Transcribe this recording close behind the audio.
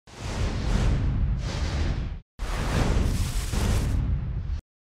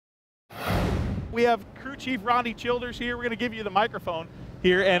we have crew chief Rodney Childers here. We're going to give you the microphone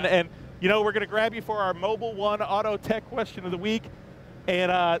here, and you know, we're going to grab you for our Mobile One Auto Tech Question of the Week.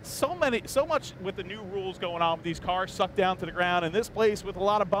 And so much with the new rules going on with these cars sucked down to the ground, and this place with a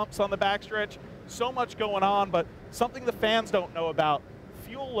lot of bumps on the backstretch, so much going on, but something the fans don't know about,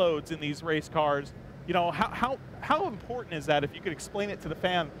 fuel loads in these race cars. You know, how important is that? If you could explain it to the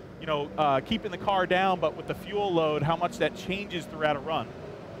fan, you know, keeping the car down, but with the fuel load, how much that changes throughout a run.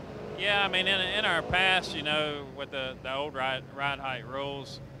 Yeah, I mean, in our past, you know, with the old ride height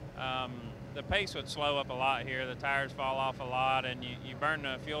rules, the pace would slow up a lot here. The tires fall off a lot, and you burn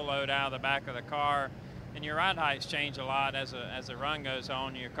the fuel load out of the back of the car, and your ride heights change a lot as the run goes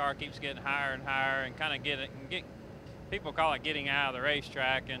on. Your car keeps getting higher and higher, and kind of people call it getting out of the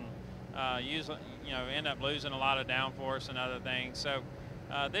racetrack, and usually, you know, end up losing a lot of downforce and other things. So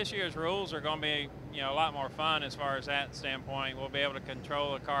this year's rules are going to be, you know, a lot more fun as far as that standpoint. We'll be able to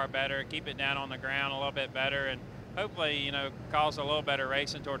control the car better, keep it down on the ground a little bit better, and hopefully, you know, cause a little better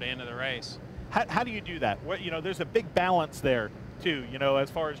racing toward the end of the race. How do you do that? What, you know, there's a big balance there too, you know, as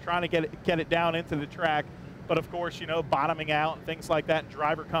far as trying to get it down into the track, but of course, you know, bottoming out and things like that, and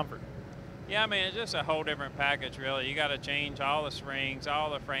driver comfort. Yeah, I mean, it's just a whole different package, really. You got to change all the springs,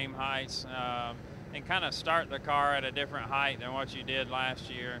 all the frame heights, and kind of start the car at a different height than what you did last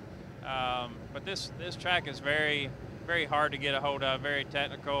year. But this track is very, very hard to get a hold of, very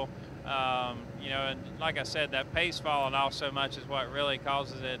technical. You know, and like I said, that pace falling off so much is what really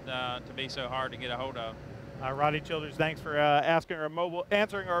causes it to be so hard to get a hold of. Rodney Childers, thanks for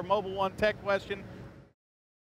answering our Mobile One Tech Question.